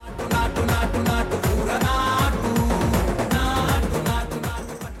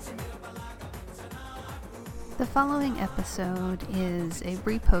following episode is a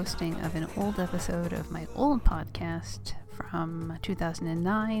reposting of an old episode of my old podcast from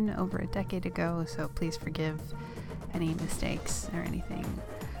 2009, over a decade ago, so please forgive any mistakes or anything.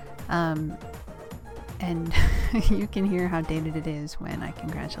 And you can hear how dated it is when I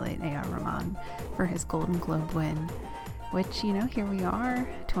congratulate A.R. Rahman for his Golden Globe win, which, here we are,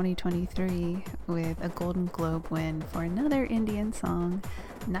 2023, with a Golden Globe win for another Indian song,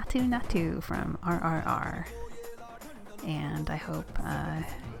 Naatu Naatu from RRR. And I hope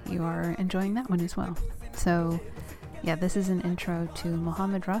you are enjoying that one as well. So, yeah, this is an intro to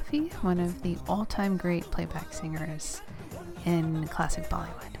Mohammed Rafi, one of the all-time great playback singers in classic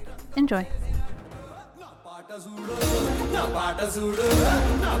Bollywood. Enjoy!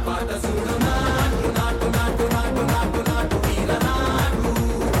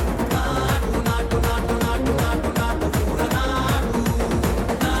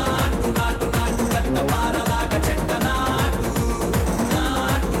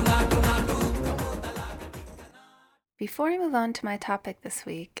 Before I move on to my topic this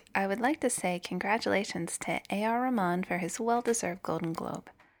week, I would like to say congratulations to A.R. Rahman for his well-deserved Golden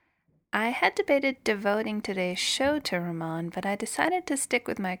Globe. I had debated devoting today's show to Rahman, but I decided to stick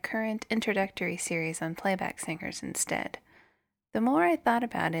with my current introductory series on playback singers instead. The more I thought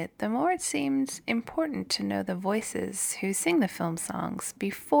about it, the more it seemed important to know the voices who sing the film songs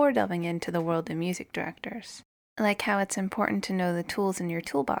before delving into the world of music directors. Like how it's important to know the tools in your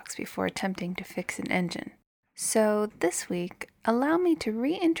toolbox before attempting to fix an engine. So this week, allow me to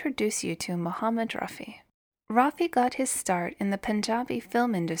reintroduce you to Mohammed Rafi. Rafi got his start in the Punjabi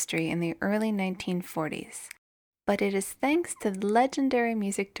film industry in the early 1940s, but it is thanks to the legendary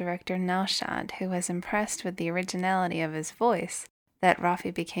music director Naushad, who was impressed with the originality of his voice, that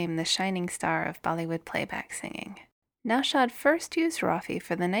Rafi became the shining star of Bollywood playback singing. Naushad first used Rafi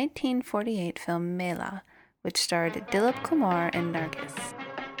for the 1948 film Mela, which starred Dilip Kumar and Nargis.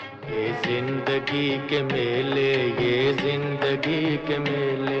 ये जिंदगी के मेले ये जिंदगी के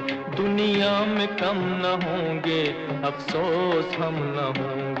मेले दुनिया में कम न होंगे अफसोस हम न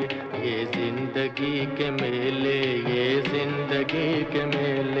होंगे ये जिंदगी के मेले ये जिंदगी के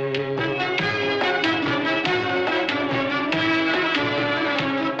मेले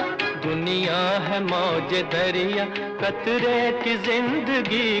दुनिया है मौज दरिया कतरे की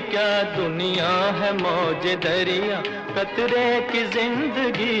जिंदगी क्या दुनिया है मौज दरिया कतरे की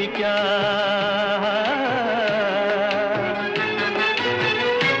जिंदगी क्या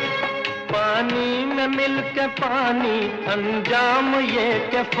पानी में मिल के पानी अंजाम ये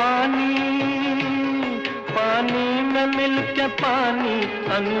के पानी में मिल के पानी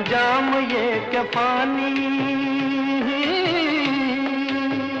अंजाम ये के पानी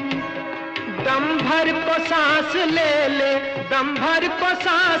दम भर को सांस ले ले दम भर को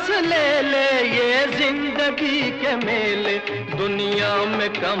सांस ले ले ये जिंदगी के मेले दुनिया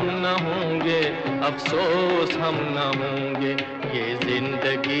में कम न होंगे अफसोस हम न होंगे ये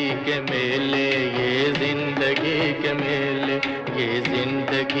जिंदगी के मेले ये जिंदगी के मेले ये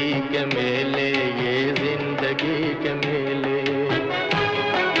जिंदगी के मेले ये जिंदगी के मेले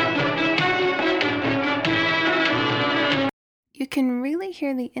You can really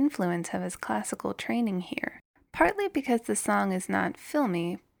hear the influence of his classical training here, partly because the song is not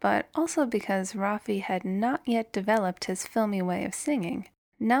filmy, but also because Rafi had not yet developed his filmy way of singing.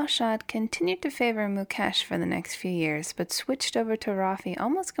 Naushad continued to favor Mukesh for the next few years, but switched over to Rafi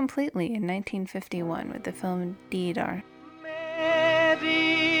almost completely in 1951 with the film Deedar.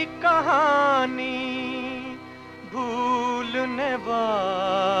 मेरी कहानी भूलने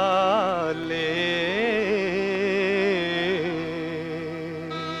वाले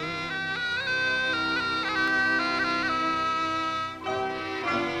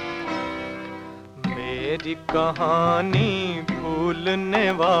मेरी कहानी भूलने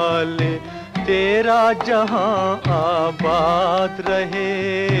वाले तेरा जहां आबाद रहे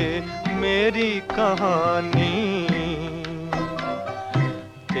मेरी कहानी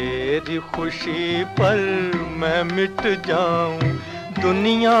तेरी खुशी पर मैं मिट जाऊं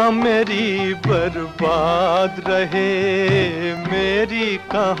दुनिया मेरी बर्बाद रहे मेरी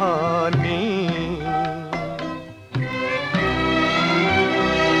कहानी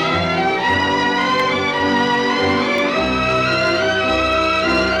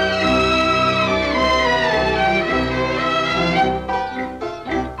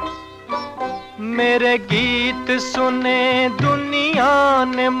मेरे गीत सुने दुनिया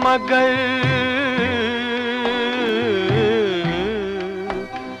ने मगर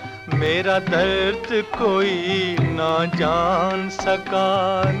मेरा दर्द कोई ना जान सका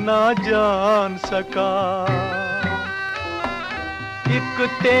एक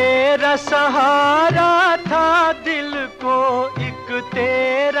तेरा सहारा था दिल को, एक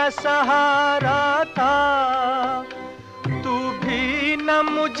तेरा सहारा था। तू भी न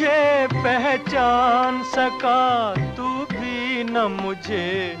मुझे पहचान सका, तू भी न मुझे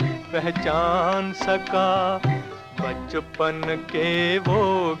पहचान सका। बचपन के वो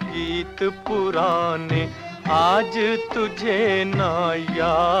गीत पुराने आज तुझे ना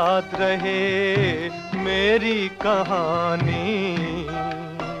याद रहे मेरी कहानी।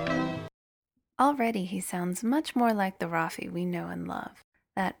 Already he sounds much more like the Rafi we know and love.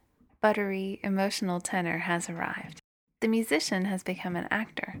 That buttery, emotional tenor has arrived. The musician has become an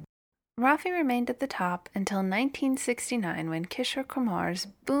actor. Rafi remained at the top until 1969 when Kishore Kumar's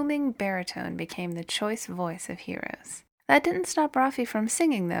booming baritone became the choice voice of heroes. That didn't stop Rafi from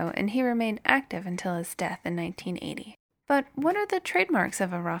singing, though, and he remained active until his death in 1980. But what are the trademarks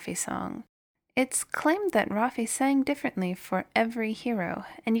of a Rafi song? It's claimed that Rafi sang differently for every hero,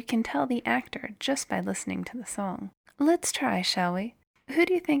 and you can tell the actor just by listening to the song. Let's try, shall we? Who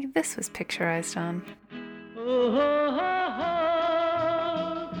do you think this was picturized on?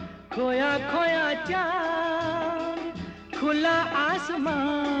 खोया खोया चाँद, खुला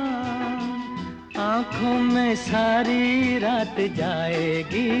आसमान, आँखों में सारी रात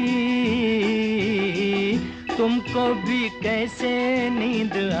जाएगी, तुमको भी कैसे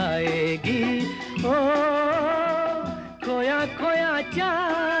नींद आएगी। ओ खोया खोया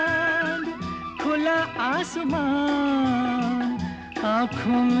चाँद, खुला आसमान,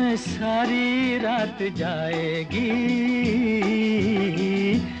 आँखों में सारी रात जाएगी,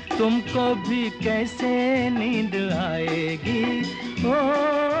 तुमको भी कैसे नींद आएगी। ओ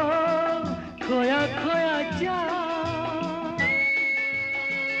खोया खोया चाँद।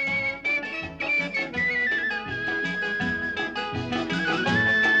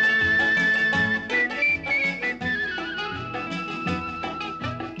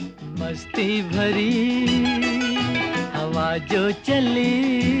 मस्ती भरी हवा जो चली,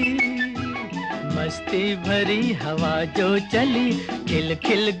 मस्ती भरी हवा जो चली, खिल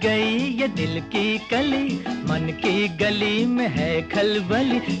खिल गई ये दिल की कली, मन की गली में है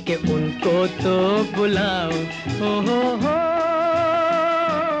खलबली कि उनको तो बुलाओ। हो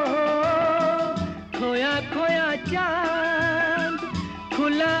खोया खोया चाँद,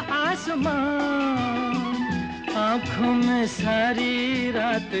 खुला आसमान, आँखों में सारी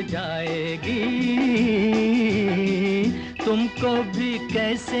रात जाएगी, तुमको भी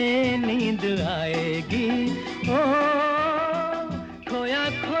कैसे नींद आएगी। ओ खोया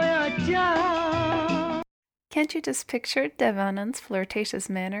खोया चाँद। Can't you just picture Dev Anand's flirtatious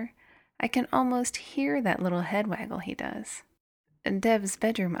manner? I can almost hear that little head waggle he does. And Dev's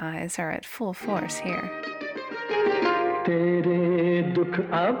bedroom eyes are at full force here. तेरे दुख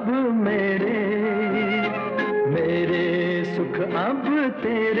अब मेरे, मेरे सुख अब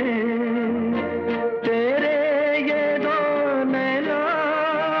तेरे, तेरे ये दो नैना,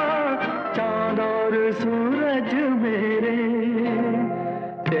 चाँद और सूरज मेरे,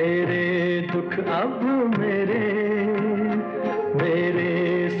 तेरे दुख अब मेरे, मेरे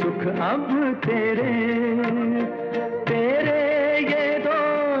सुख अब तेरे, तेरे ये दो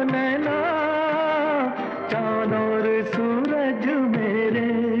नैना, चाँद और सूरज मेरे।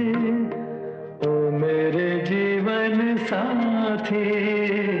 ओ मेरे जीवन साथी,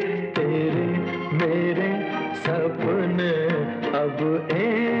 तेरे मेरे सपने अब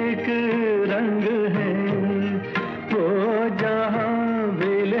एक रंग है, वो जहाँ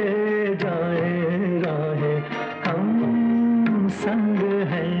भी ले जाए राहें हम संग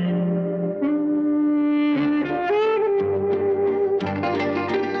हैं।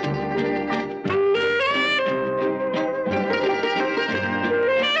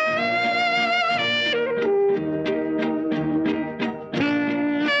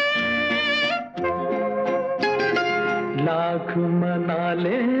 लाख मना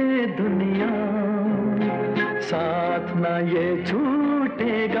ले दुनिया, साथ ना ये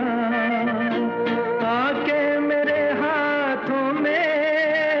छूटेगा, आके मेरे हाथों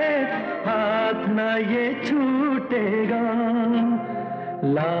में हाथ ना ये छूटेगा।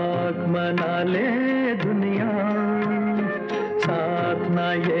 लाख मना ले दुनिया, साथ ना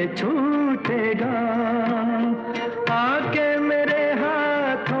ये छूटेगा, आके मेरे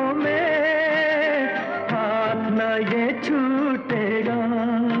हाथों में हाथ ना ये छूटेगा।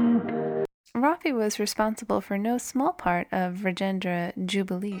 Rafi was responsible for no small part of Rajendra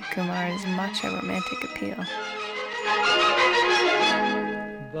Jubilee Kumar's macho romantic appeal.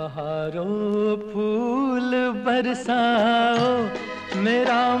 बहारों फूल बरसाओ,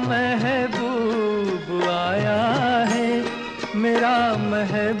 मेरा महबूब आया है, मेरा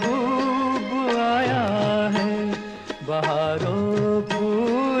महबूब आया है। बहारों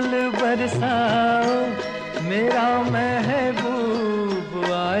आओ मेरा महबूब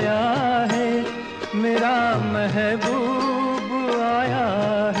आया है, मेरा महबूब आया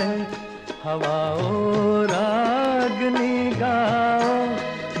है। हवाओं रागनी गाओ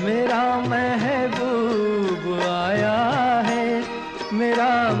मेरा महबूब आया है,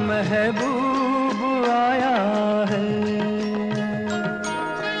 मेरा महबूब आया है।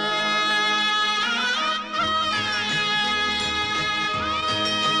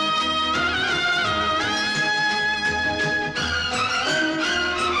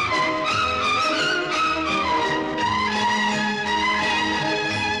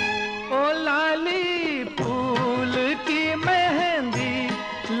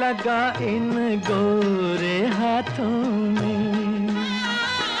 लगा इन गोरे हाथों में,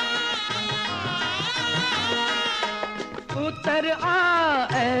 उतर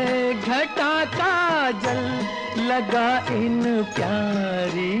आए घटा का जल लगा इन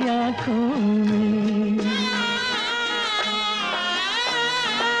प्यारी आँखों में।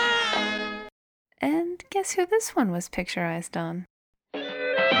 And guess who this one was picturized on?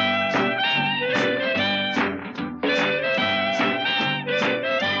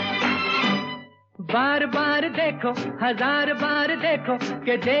 बार बार देखो हजार बार देखो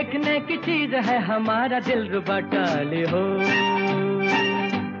कि देखने की चीज है हमारा दिल रुबा। टाले हो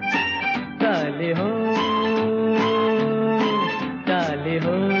टाले हो टाले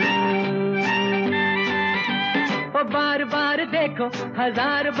हो, ओ बार बार देखो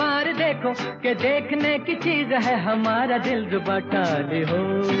हजार बार देखो कि देखने की चीज है हमारा दिल रुबा। टाले हो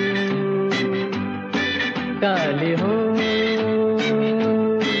टाले हो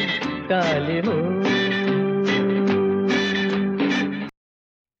टाले हो।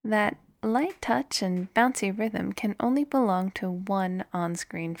 That light touch and bouncy rhythm can only belong to one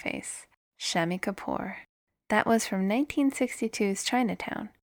on-screen face, Shami Kapoor. That was from 1962's Chinatown.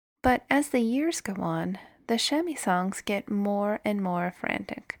 But as the years go on, the Shami songs get more and more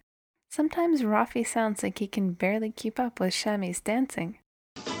frantic. Sometimes Rafi sounds like he can barely keep up with Shami's dancing.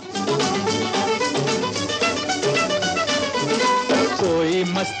 कोई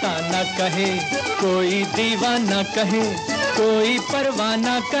मस्ताना कहे, कोई दीवाना कहे, कोई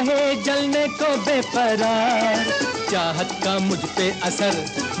परवाना कहे, जलने को बेपरार। चाहत का मुझ पे असर,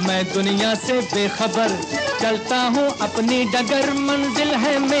 मैं दुनिया से बेखबर, चलता हूँ अपनी डगर, मंजिल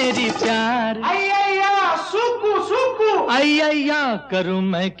है मेरी प्यार। अय्या सुकू सुकू, अय्या करूँ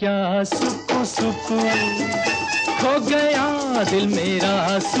मैं क्या सुकू सुकू, खो गया दिल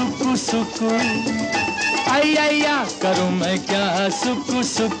मेरा सुकू सुकू। अय्या करूँ मैं क्या सुकू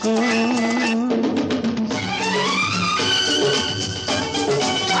सुकू।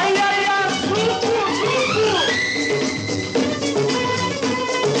 अय्या सुकू सुकू।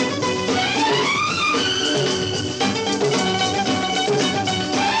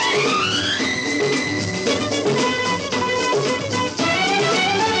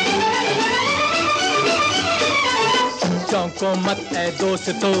 चौंको मत ऐ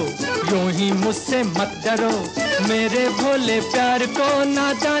दोस्तों, यूं ही मुझसे मत डरो, मेरे भोले प्यार को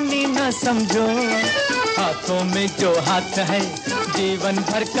नादानी ना समझो। हाथों में जो हाथ है जीवन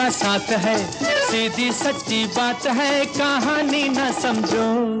भर का साथ है, सीधी सच्ची बात है, कहानी ना समझो।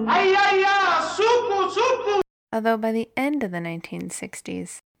 Although by the end of the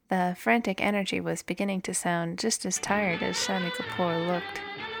 1960s, the frantic energy was beginning to sound just as tired as Shami Kapoor looked.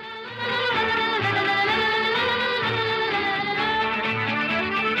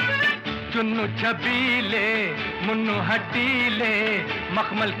 Chunnu छबीले Munnu हटीले,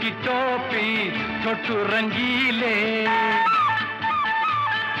 मखमल की टोपी छोटू रंगीले।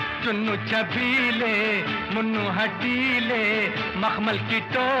 चुन्नू छबीले मुन्नू हटीले, मखमल की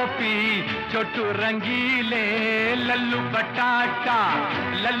टोपी छोटू रंगीले। लल्लू बटाटा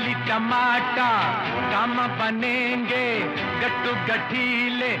लल्ली टमाटा, काम बनेंगे गट्टू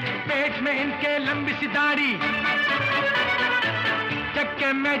गठीले। पेट में इनके लंबी सी दाढ़ी,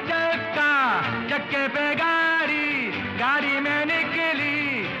 चक्के में चक्का चक्के पे गाड़ी, गाड़ी में निकली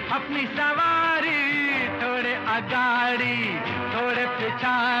अपनी सवारी। थोड़े अगाड़ी थोड़े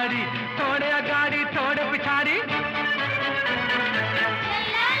पिछाड़ी, थोड़े अगाड़ी थोड़े पिछाड़ी।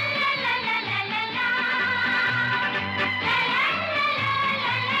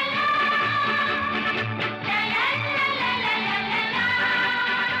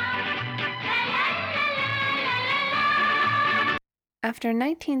 After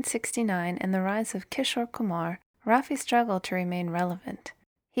 1969 and the rise of Kishore Kumar, Rafi struggled to remain relevant.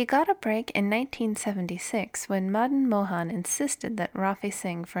 He got a break in 1976 when Madan Mohan insisted that Rafi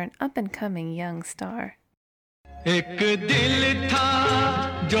sing for an up-and-coming young star. एक दिल था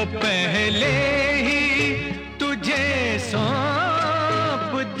जो पहले ही तुझे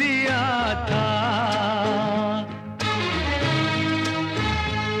सौंप दिया था।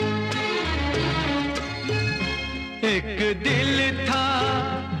 एक दिल था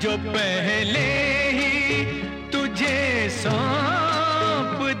जो पहले ही तुझे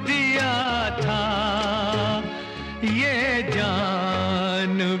सौंप दिया था, ये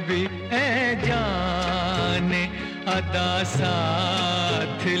जान भी ए जाने अदा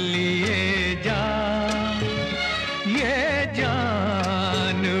साथ लिए जा, ये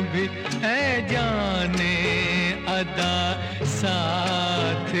जान भी ए जाने अदा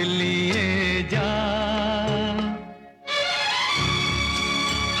साथ लिए जा।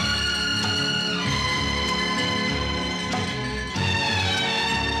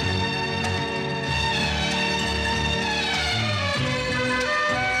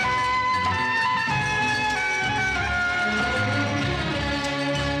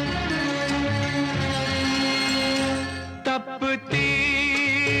 तपती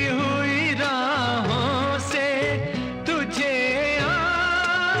हुई राहों से तुझे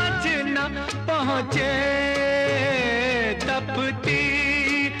आज न पहुँचे, तपती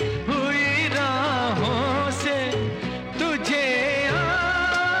हुई राहों से तुझे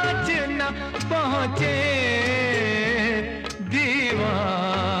आज न पहुँचे,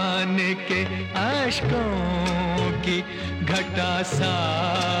 दीवाने के अश्कों की घटा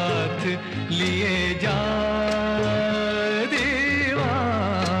साथ लिए जा,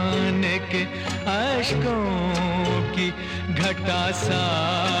 अश्कों की घटा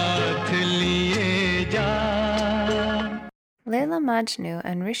साथ लिए जा। Layla Majnu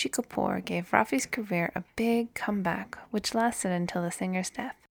and Rishi Kapoor gave Rafi's career a big comeback, which lasted until the singer's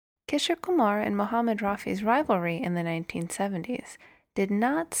death. Kishore Kumar and Mohammed Rafi's rivalry in the 1970s did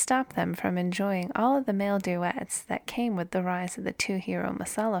not stop them from enjoying all of the male duets that came with the rise of the two-hero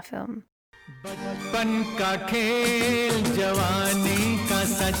masala film. बचपन का खेल जवानी का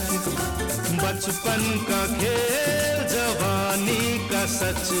सच, बचपन का खेल जवानी का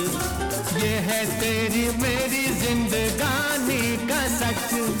सच, ये है तेरी मेरी जिंदगानी का सच,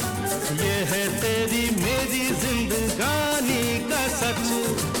 ये है तेरी मेरी जिंदगानी का सच,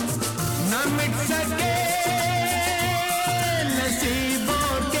 न मिट सके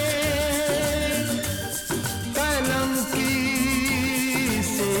नसीबों के कलम की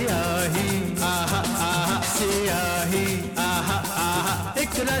सियाही, आहा आहा सियाही, आहा आहा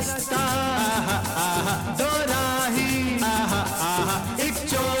एक रास्ता, आहा आहा दो राही, आहा आहा एक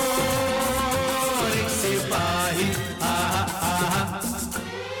चोर एक सिपाही, आहा आहा।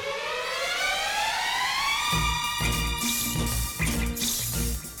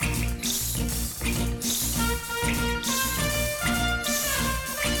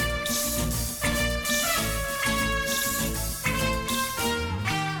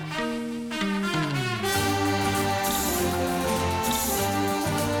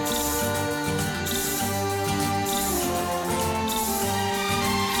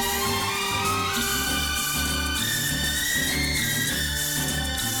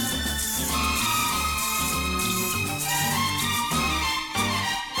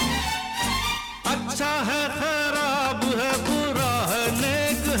 अच्छा है खराब है बुरा है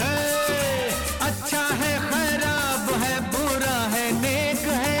नेक है, अच्छा है खराब है बुरा है नेक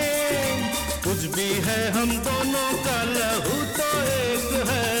है, कुछ भी है हम दोनों का लहू तो एक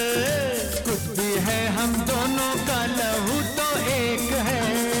है, कुछ भी है हम दोनों का लहू तो एक है,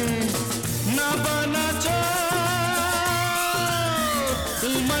 ना बना चोर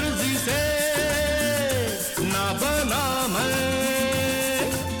मर्जी से, ना बना मैं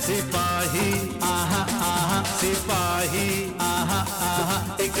सिपाही, आहा आहा सिपाही, आहा आहा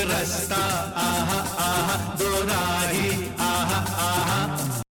एक रास्ता, आहा आहा दो राही, आहा आहा।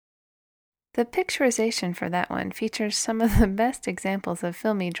 The picturization for that one features some of the best examples of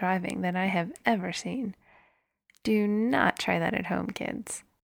filmy driving that I have ever seen. Do not try that at home, kids.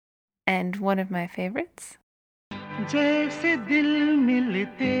 And one of my favorites? जैसे दिल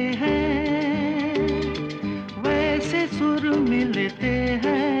मिलते हैं वैसे सुर मिलते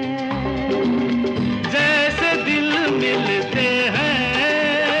हैं, जैसे दिल मिलते हैं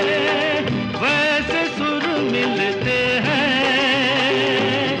वैसे सुर मिलते हैं,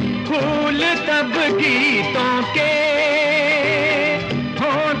 फूल तब गीतों के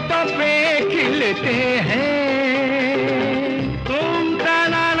होठों पे खिलते हैं, तुम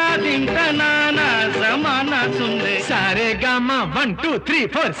तनाना दिन तनाना जमाना सुन ले, सारे गामा 1 2 3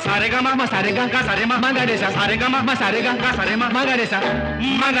 4, सारे गामा मा सारे गा गा सारे मा मा गा रे सा, सारे गामा मा सारे गा गा सारे मा मा गा रे सा,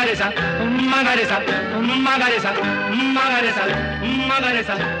 मा गा रे सा, मा गा रे सा, मा गा रे सा, मा गा रे सा, मा गा रे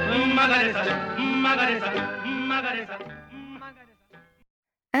सा, मा गा रे सा, मा गा रे सा, मा गा रे सा।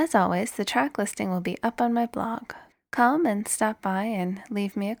 As always, the track listing will be up on my blog. Come and stop by and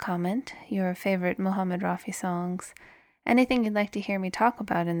leave me a comment, your favorite Mohammed Rafi songs, anything you'd like to hear me talk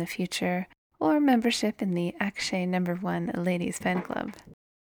about in the future, or membership in the Akshay #1 Ladies Fan Club.